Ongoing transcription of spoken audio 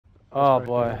Oh right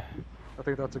boy. there. I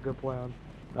think that's a good plan.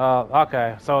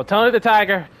 Okay. So Tony the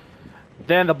Tiger,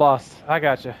 then the boss. I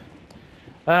got you.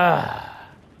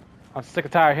 I'm sick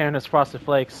and tired of hearing this Frosted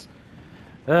Flakes.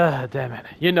 Damn it.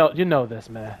 You know this,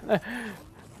 man.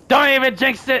 Don't even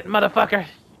jinx it, motherfucker.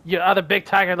 You other big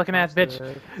tiger looking ass bitch.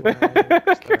 Frosted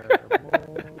Flakes, they're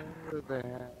more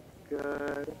than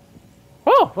good.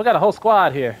 Whew, we got a whole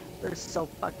squad here. They're so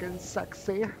fucking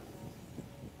sexy.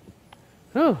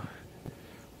 Whew.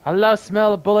 I love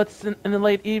smell of bullets in the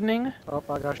late evening. Oh,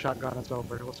 I got a shotgun. It's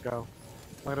over. Let's go.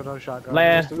 I got another shotgun.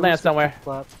 Land somewhere.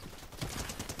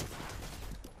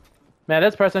 Man,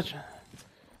 this person's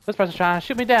trying to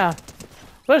shoot me down.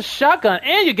 There's a shotgun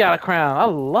and you got a crown. I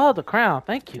love the crown.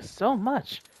 Thank you so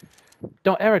much.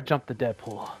 Don't ever jump the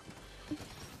Deadpool.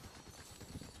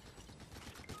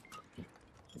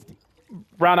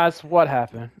 Brown eyes, what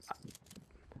happened?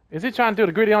 Is he trying to do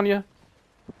the gritty on you?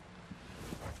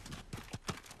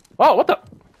 Oh, what the?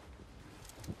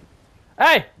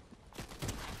 Hey!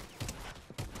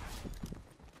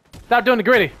 Stop doing the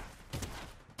gritty.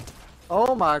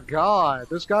 Oh my god,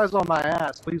 this guy's on my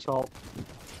ass. Please help.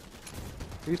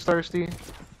 He's thirsty.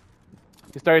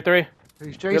 He's 33.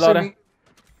 He's chasing Reloading. me.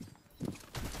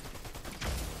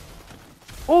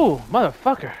 Ooh,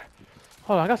 motherfucker.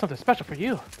 Hold on, I got something special for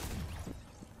you.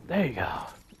 There you go.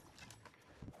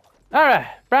 Alright,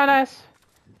 brown eyes.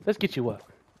 Let's get you up.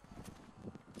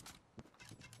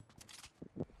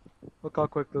 Look how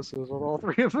quick this is with all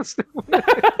three of us doing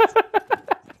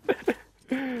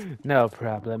it. No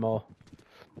problemo.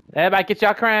 Everybody get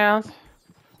y'all crowns.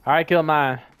 Alright, kill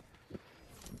mine.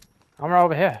 I'm right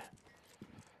over here.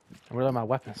 I'm reloading my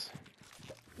weapons.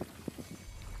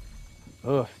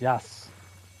 Oof, yes.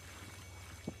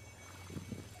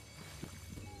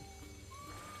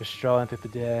 Just strolling through the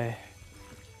day.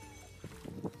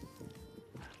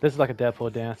 This is like a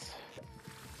Deadpool dance.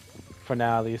 For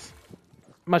now, at least.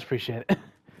 Much appreciated.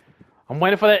 I'm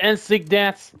waiting for the NSYNC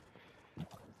dance.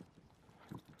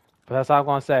 But that's all I'm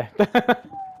gonna say.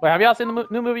 Wait, have y'all seen the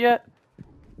new movie yet?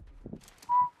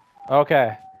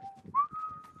 Okay.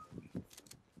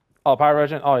 Oh, pirate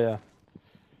version? Oh, yeah.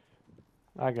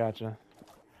 I gotcha.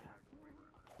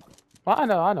 Well, I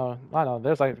know.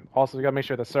 There's like, also, you gotta make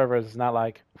sure the server is not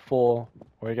like full,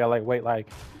 or you gotta like wait like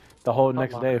the whole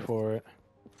next day for it.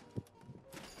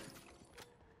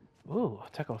 Ooh,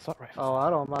 Techo assault rifle. Oh, I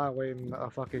don't mind waiting a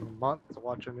fucking month to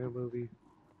watch a new movie.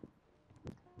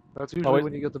 That's usually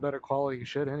when you get the better quality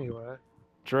shit anyway.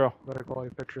 True. Better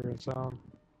quality picture and sound.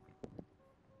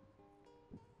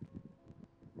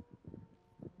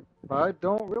 But I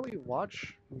don't really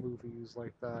watch movies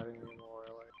like that anymore.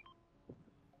 Like,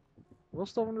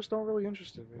 most of them just don't really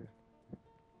interest me.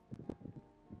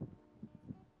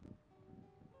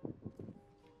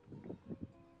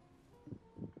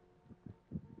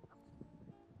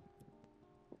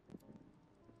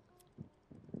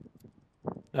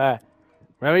 Alright.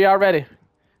 Remember y'all ready.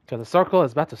 Because the circle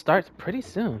is about to start pretty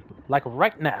soon. Like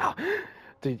right now.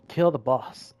 To kill the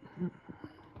boss.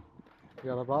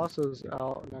 Yeah, the boss is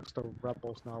out next to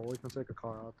Rebels now. We can take a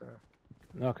car out there.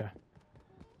 Okay.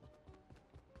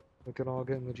 We can all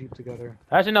get in the Jeep together.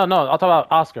 Actually, no. I'll talk about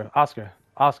Oscar,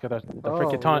 the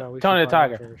freaking Tony the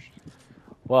Tiger.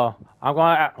 Well, I'm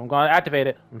going to activate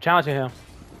it. I'm challenging him.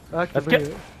 Activate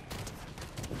it.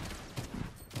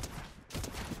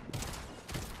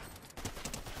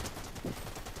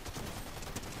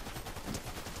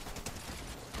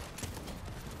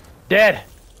 Dead.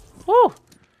 Woo.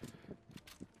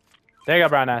 There you go,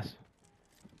 brown ass.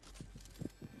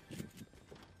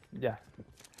 Yeah.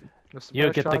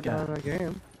 You get the gun.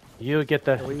 You get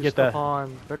the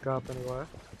upon pickup anyway.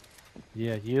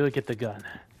 Yeah, you get the gun.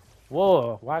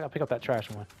 Whoa, why I gotta pick up that trash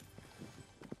one?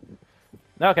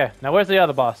 Okay, now where's the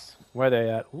other boss? Where are they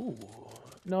at? Ooh.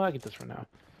 No, I get this for now.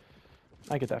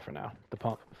 I get that for now. The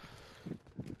pump.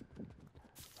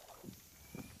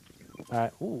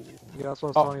 Alright, ooh. Yeah, that's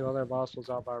what I was telling you. The other boss was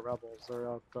out by Rebels. They're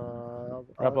out,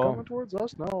 coming towards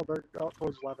us? No, they're out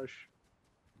towards Lavish.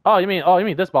 Oh, you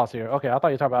mean this boss here? Okay, I thought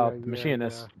you were talking about the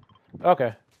machinist. Yeah.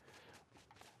 Okay.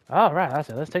 All right, that's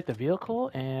it. Let's take the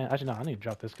vehicle and actually no, I need to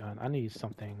drop this gun. I need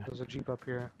something. There's a Jeep up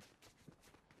here.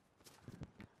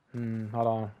 Hold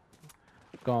on.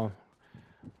 Go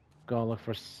look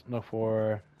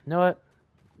for. You know what?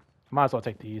 Might as well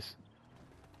take these.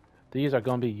 These are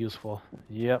gonna be useful.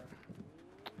 Yep.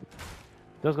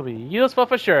 Those gonna be useful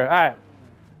for sure. All right.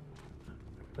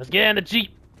 Let's get in the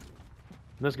Jeep.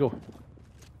 Let's go.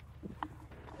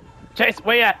 Chase,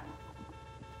 where you at?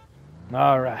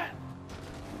 All right.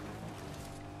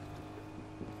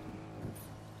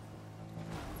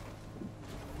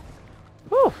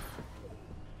 Whew.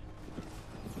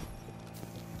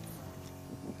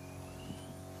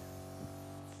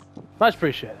 Much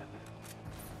appreciated.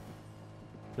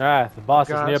 Alright, the boss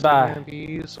is Got nearby. some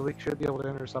AMPs, so we should be able to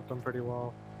intercept them pretty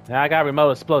well. Now I got remote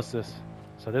explosives,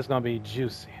 so this is gonna be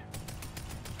juicy.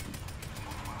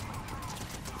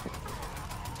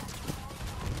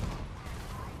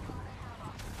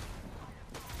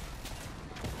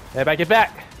 Everybody get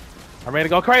back! I'm ready to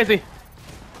go crazy!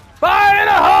 Fire in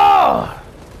the hole!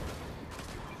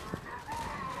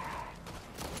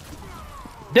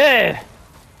 Dead!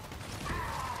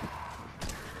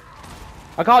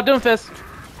 I call Doomfist.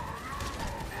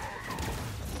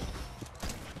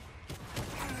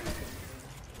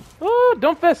 Ooh,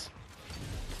 Doomfist!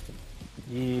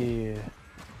 Yeah.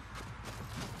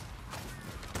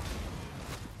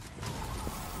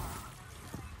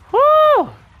 Woo!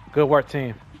 Good work,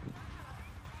 team.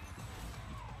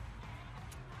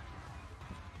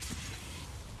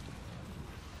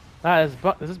 Is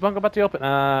this bunker about to open?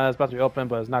 It's about to be open,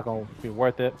 but it's not gonna be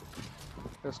worth it.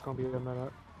 It's gonna be a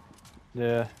minute.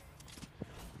 Yeah.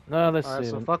 No, let's Alright,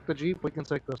 see. so fuck the Jeep, we can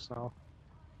take this now.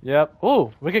 Yep.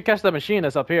 Ooh, we could catch that machine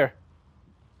that's up here.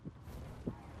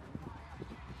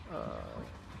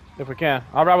 If we can.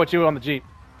 I'll ride with you on the Jeep.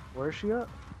 Where is she at?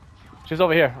 She's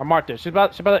over here. I marked it. She's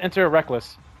about to enter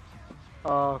Reckless.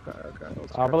 Oh, okay, okay.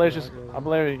 Let's I check believe it she's out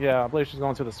here. I believe she's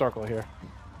going to the circle here.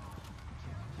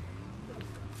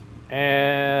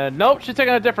 And nope, she's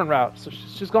taking a different route. So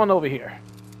she's going over here.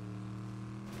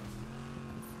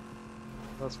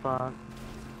 That's fine.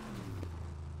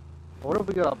 What if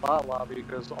we get a bot lobby?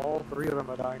 Because all three of the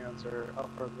medallions are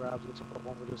up for grabs except for the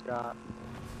one we just got.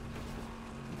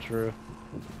 True.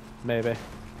 Maybe.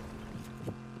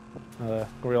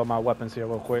 Reload my weapons here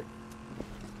real quick.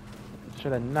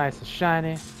 Show that nice and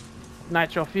shiny.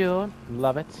 Nitro fuel.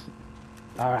 Love it.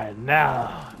 Alright,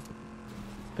 now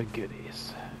the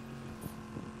goodies.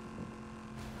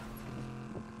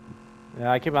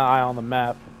 Yeah, I keep an eye on the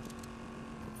map.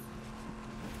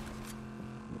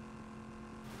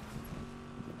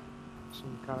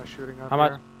 Some kind of shooting up How here.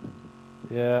 much?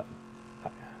 Yeah.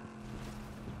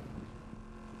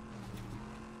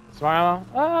 Smart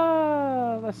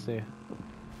ammo? Let's see.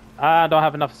 I don't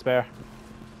have enough to spare.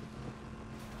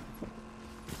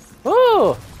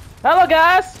 Ooh! Hello,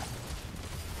 guys!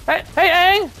 Hey,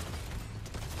 Aang!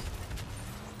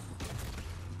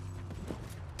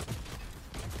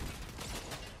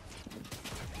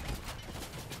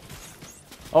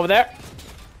 Over there.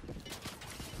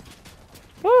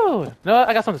 Ooh! No,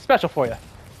 I got something special for you.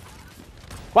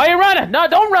 Why are you running? No,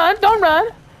 don't run! Don't run!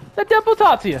 Let Deadpool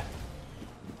talk to you.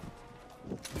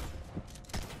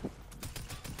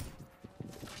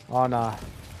 Oh, nah.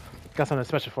 Got something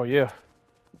special for you.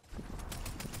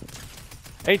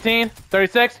 18,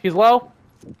 36, he's low.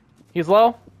 He's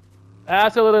low.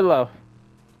 Absolutely low.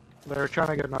 They were trying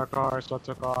to get in our car, so I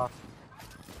took off.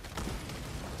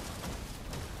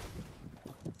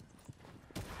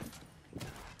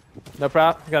 No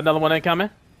problem. Got another one incoming.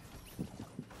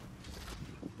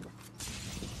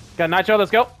 Got Nitro,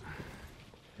 let's go.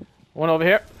 One over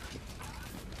here.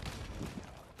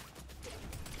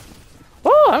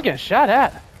 Oh, I'm getting shot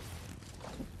at.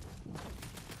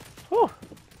 Oh.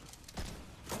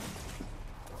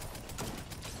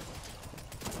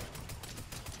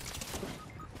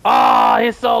 Ah,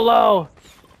 he's so low.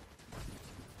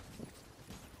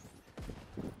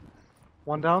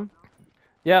 One down?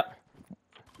 Yep.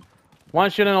 One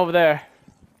shooting over there.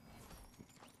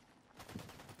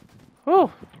 Whew.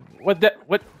 What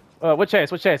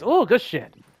chase? What chase? Ooh, good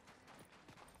shit.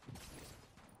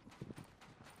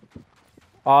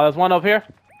 Oh, there's one over here.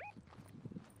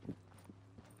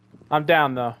 I'm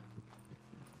down though.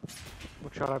 I'm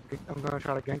gonna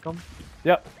try to gank him.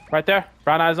 Yep, right there.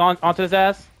 Brown eyes onto his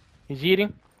ass. He's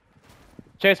yeeting.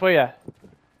 Chase, where you at?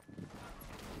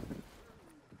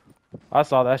 I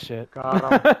saw that shit.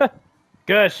 Got him.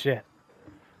 Good shit.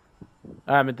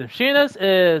 Alright, but the machinist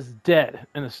is dead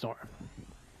in the storm.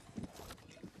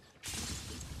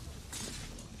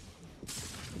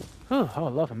 Whew, I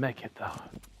would love a med kit though.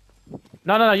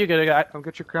 No, you good. Come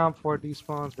get your crown before it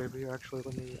despawns, baby. Actually,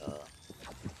 let me,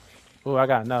 Ooh, I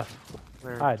got enough.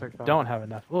 there, I take that. don't have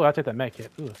enough. Ooh, I'll take that med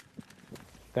kit. Ooh.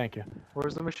 Thank you.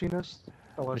 Where's the machinist?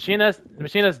 Oh, The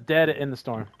machinist dead in the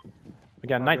storm. We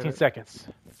got 19 seconds.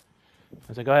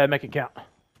 I said, go ahead and make it count.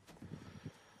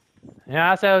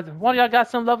 Yeah, I said, one of y'all got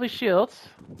some lovely shields.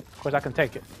 Of course, I can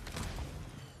take it.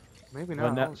 Maybe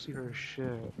not. I don't see her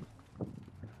shit.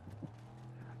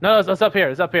 No, it's up here.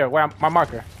 It's up here. Where my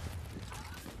marker.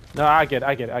 No, I get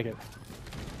it.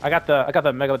 I got the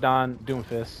Megalodon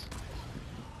Doomfist.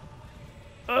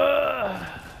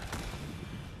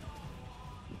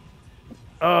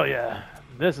 Oh yeah,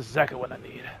 this is exactly what I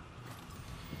need.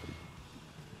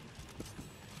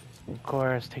 Of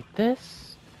course, take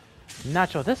this.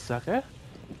 Nacho this sucker.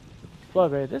 Flow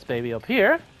this baby up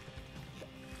here.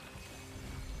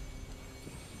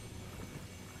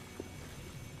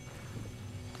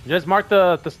 Just mark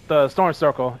the storm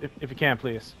circle if you can,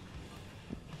 please.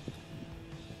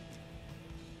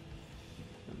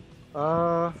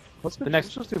 Let's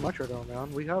just do Metrodome,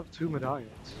 man. We have 2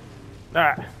 medallions.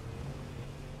 Alright.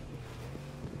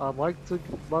 I'd like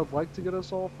to get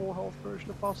us all full health first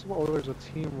if possible. Oh, there's a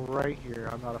team right here.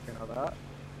 I'm not a fan of that.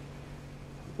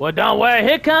 Well, don't worry.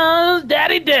 Here comes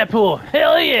Daddy Deadpool.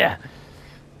 Hell yeah.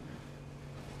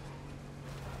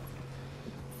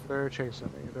 They're chasing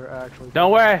me. They're actually.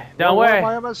 Don't worry. Don't worry.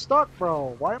 Why am I stuck,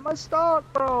 bro? Why am I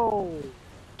stuck, bro?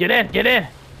 Get in. Get in.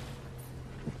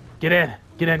 Get in.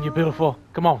 Get in, you beautiful.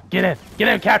 Come on. Get in. Get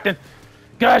in, Captain.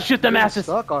 Go shoot them asses.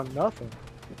 Stuck on nothing.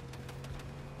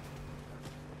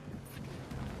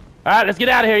 Alright, let's get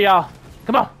out of here, y'all.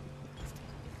 Come on.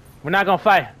 We're not gonna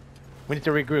fight. We need to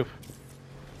regroup.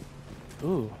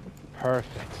 Ooh,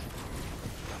 perfect.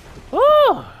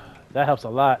 Ooh, that helps a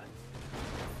lot.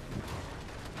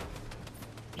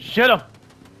 Shoot them.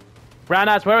 Brown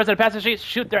eyes, whoever's in the passenger seat,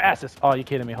 shoot their asses. Oh, you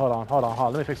kidding me? Hold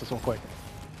on. Let me fix this one quick.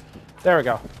 There we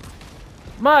go.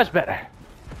 Much better.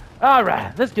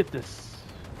 Alright, let's get this.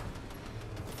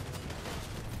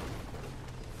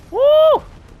 Woo!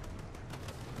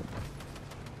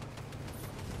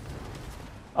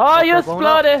 Oh, you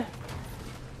exploded!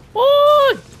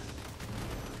 Woo!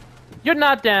 You're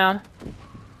not down.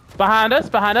 Behind us,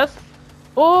 behind us.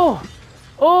 Ooh!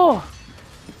 Ooh!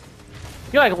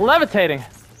 You're like levitating.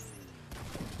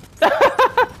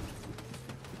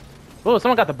 Ooh,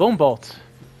 someone got the boom bolts.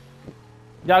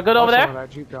 Y'all good over there? That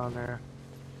Jeep down there.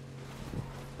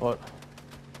 What?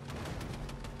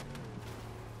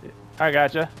 I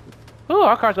gotcha. Ooh,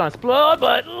 our car's gonna explode,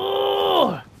 but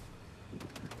ooh!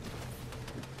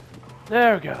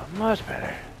 There we go, much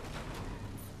better.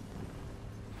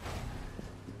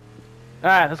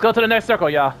 Alright, let's go to the next circle,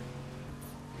 y'all.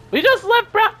 We just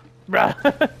left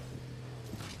bruh.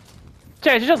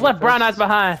 Chase, you just left brown eyes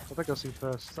behind. I think I see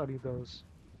fists. I need those.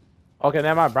 Okay,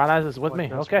 never mind. Brown eyes is with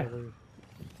me. Okay.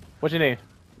 What you need?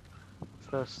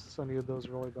 Fists. I need those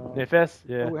really bad. Need fists?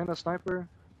 Yeah. Oh, and a sniper.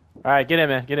 Alright, get in,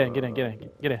 man. Get in. Okay.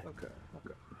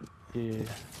 Yeah.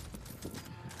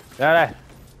 Alright.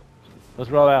 Let's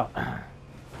roll out.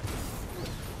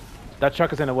 That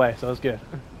truck is in the way, so it's good.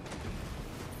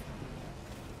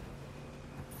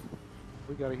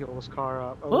 We gotta heal this car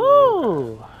up. Oh,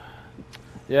 ooh!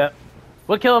 Yep.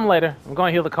 We'll kill him later. I'm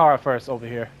going to heal the car up first over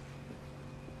here.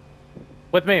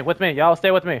 With me. Y'all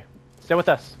stay with me. Stay with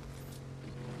us.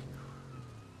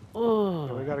 Ooh.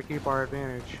 Yeah, we gotta keep our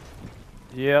advantage.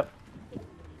 Yep.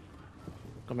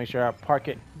 Gonna make sure I park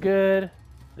it good.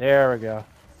 There we go.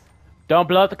 Don't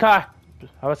blow up the car.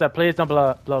 How was that? Please don't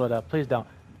blow it up. Please don't.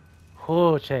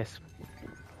 Ooh, Chase.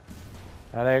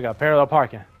 Oh, there you go. Parallel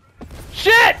parking.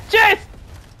 Shit! Chase!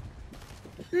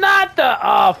 Not the...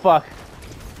 Oh, fuck.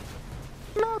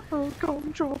 Not the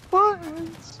control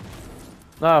buttons.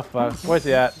 Oh, fuck. Where's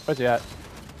he at?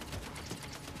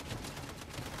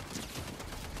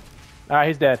 Alright,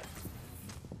 he's dead.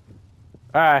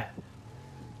 Alright.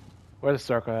 Where's the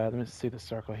circle at? Let me see the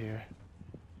circle here.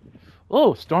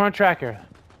 Ooh, storm tracker.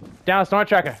 Down, storm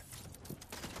tracker.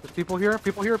 There's people here.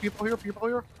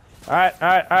 Alright.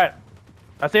 I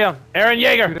see him. Aaron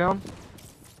Yeager. Two down.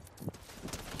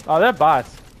 Oh, they're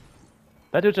bots.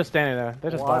 That dude's just standing there.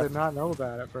 They're just bots. I did not know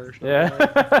that at first.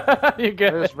 Yeah. You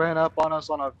good. They just ran up on us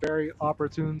on a very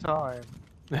opportune time.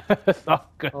 It's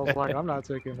all good. I was like, I'm not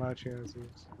taking my chances.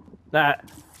 Nah,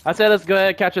 I said let's go ahead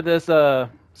and capture this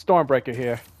Stormbreaker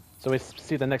here, so we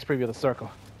see the next preview of the circle.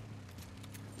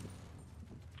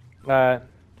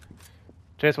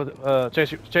 Chase,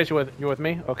 you with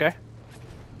me? Okay.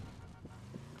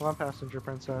 Come on, passenger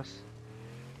princess.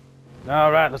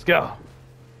 All right, let's go.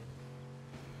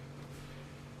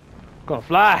 Gonna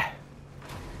fly.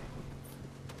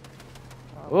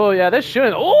 Oh yeah, they're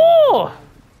shooting. Oh,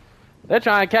 they're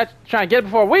trying to get it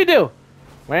before we do.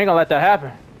 We ain't gonna let that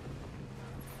happen.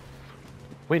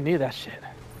 We need that shit.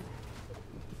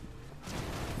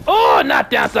 Oh,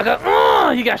 knocked down, sucker.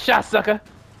 Oh, you got shot, sucker.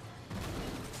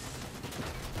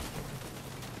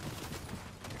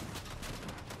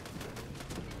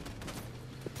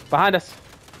 Behind us.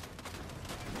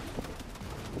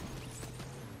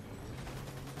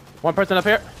 One person up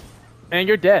here, and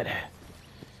you're dead.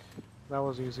 That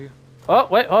was easy. Oh,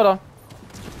 wait, hold on.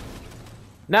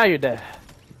 Now you're dead.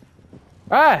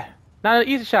 Alright. Now an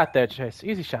easy shot there, Chase.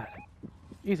 Easy shot.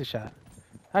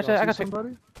 Actually, I got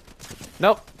somebody.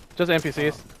 Nope, just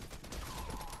NPCs.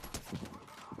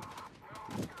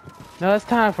 No, it's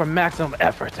time for maximum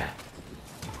effort.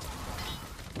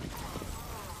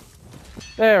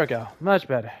 There we go. Much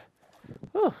better.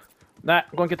 Whew. Nah,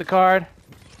 I'm gonna get the card.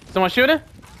 Someone shooting?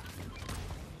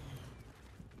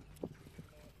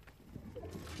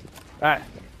 Alright.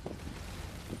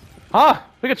 Ah,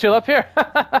 we can chill up here.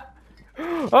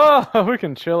 Oh, we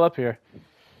can chill up here.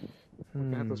 We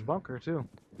can hit this bunker too.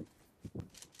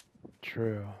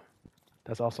 True.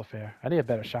 That's also fair. I need a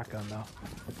better shotgun though.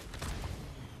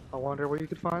 I wonder where you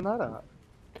could find that at.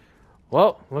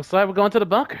 Well, looks like we're going to the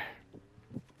bunker.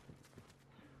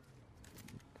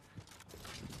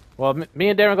 Well, me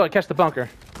and Darren are going to catch the bunker.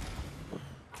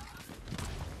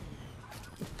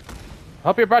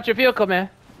 Hope you brought your vehicle, man.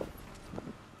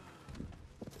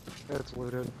 It's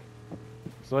looted.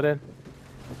 So it in.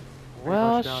 Pretty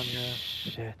Well, much down here.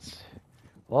 shit.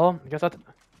 Well, I guess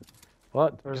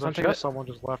what? There's Guess a I'm chest someone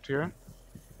just left here.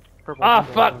 Purple Ah,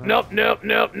 windows fuck. in it. Nope, nope,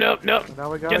 nope, nope, nope. And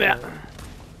now we got Get it. that.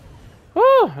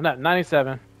 Woo! I'm at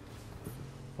 97.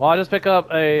 Well, I just pick up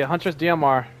a Huntress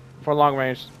DMR for long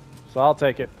range, so I'll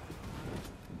take it.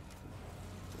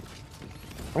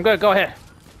 I'm good. Go ahead.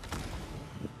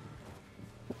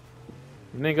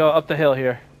 And then go up the hill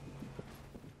here.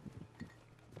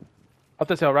 Up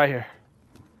this hill right here.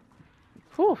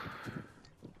 Whew.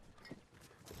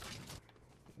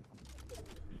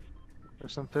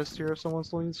 There's some fists here if someone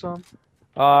still needs some.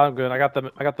 I'm good. I got the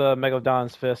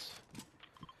Megalodon's fist.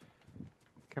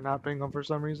 Cannot ping them for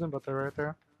some reason, but they're right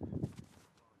there.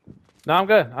 No, I'm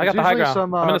good. I got the high ground.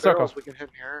 Some, I'm in the circle. barrels we can hit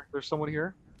in here. There's someone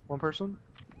here. One person.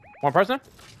 One person?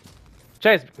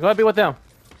 Chase, go ahead, be with them.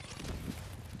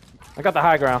 I got the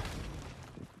high ground.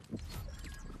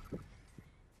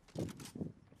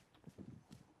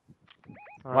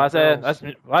 All Well, I right, said, barrels.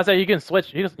 well, I said you can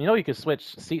switch. You know you can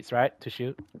switch seats, right, to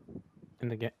shoot in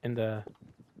the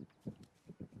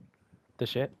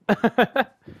shit.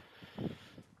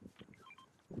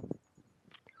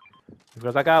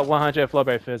 Because I got 100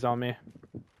 Flowberry Fizz on me.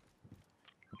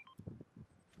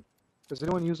 Is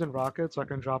anyone using rockets? I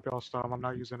can drop y'all some. I'm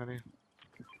not using any.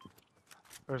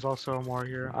 There's also more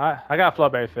here. I got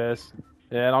Flowberry Fizz.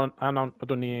 Yeah, I don't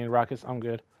need any rockets. I'm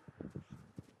good.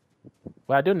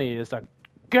 What I do need is like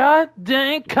god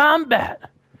dang combat.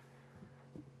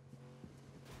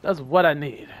 That's what I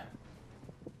need.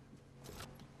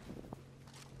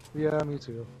 Yeah, me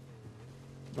too.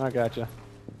 I gotcha.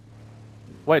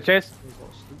 Wait, Chase.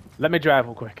 Let me drive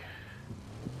real quick.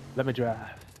 Let me drive.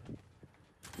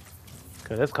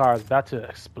 Cause this car is about to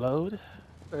explode.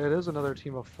 It is another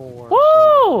team of 4. Woo!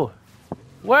 So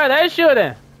Where are they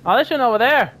shooting? Oh, they're shooting over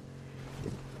there.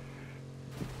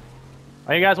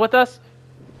 Are you guys with us?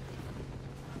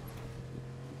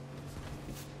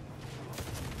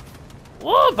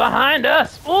 Woo! Behind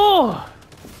us! Woo!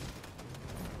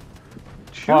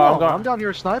 shoot Oh, 'em. I'm down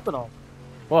here sniping them.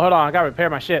 Well, hold on. I gotta repair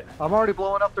my shit. I'm already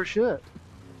blowing up their shit.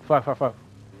 Fuck.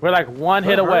 We're like one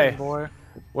hit They're away. hurting, boy.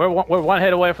 We're one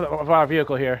hit away from our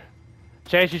vehicle here.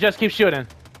 Chase, you just keep shooting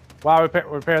while I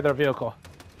repair their vehicle.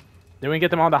 Then we can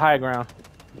get them on the high ground.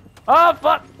 Oh,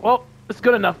 fuck! Well, it's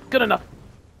good enough. Good enough.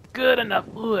 Good enough.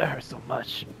 Ooh, that hurts so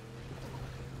much.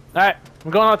 Alright,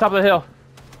 I'm going on top of the hill.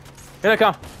 Here they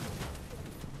come.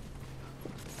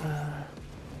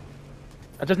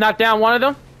 I just knocked down one of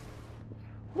them.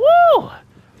 Woo!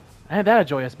 Ain't that a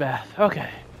joyous bath? Okay.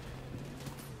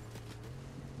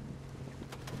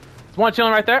 There's one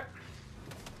chilling right there.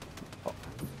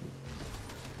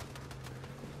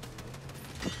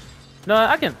 No,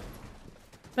 I can.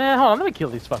 Man, hold on. Let me kill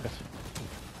these fuckers.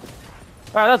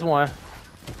 Alright, that's one.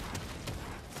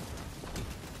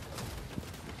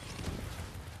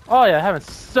 Oh yeah, having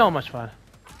so much fun.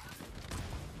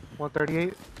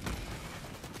 138.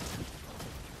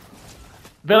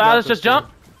 Bill Who got Eilish this just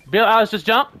jumped. Bill Eilish just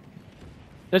jumped.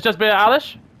 It's just Bill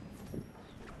Eilish.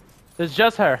 It's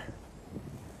just her.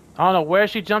 I don't know where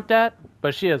she jumped at,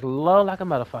 but she is low like a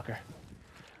motherfucker.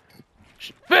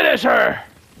 Finish her!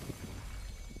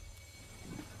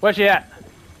 Where's she at?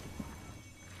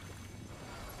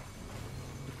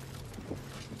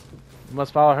 You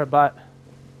must follow her butt.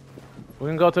 We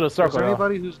can go to the Is circle. there though.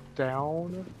 anybody who's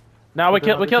down? Now we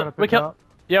kill. Up?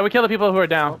 Yeah, we kill the people who are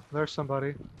down. Oh, there's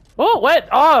somebody. Oh wait!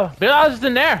 Oh, Bill Eilish is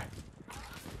in there.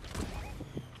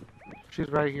 She's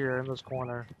right here in this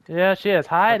corner. Yeah, she is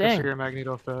I can see hiding. her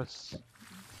Magneto fists.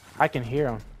 I can hear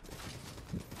him.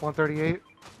 138.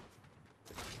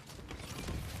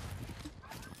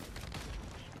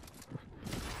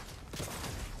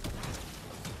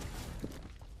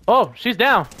 Oh, she's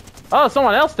down. Oh,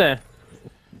 someone else then.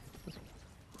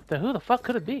 Then who the fuck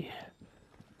could it be?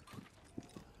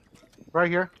 Right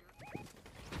here.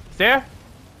 There?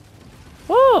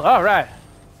 Woo! All right.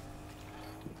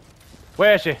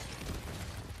 Where is she?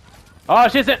 Oh,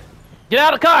 she's in. Get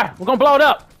out of the car. We're gonna blow it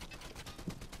up.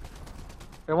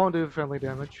 It won't do friendly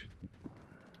damage.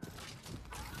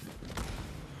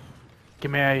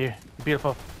 Get me out of here. You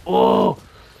beautiful. Oh,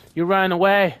 you're running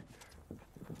away.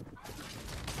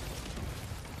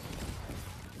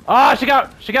 Oh, she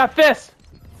got fists.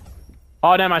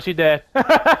 Oh, never mind. She dead.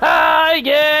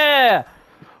 Yeah.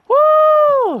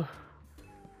 Woo.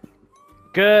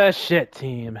 Good shit,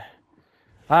 team.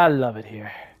 I love it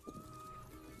here.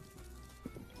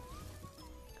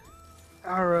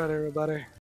 Alright, everybody.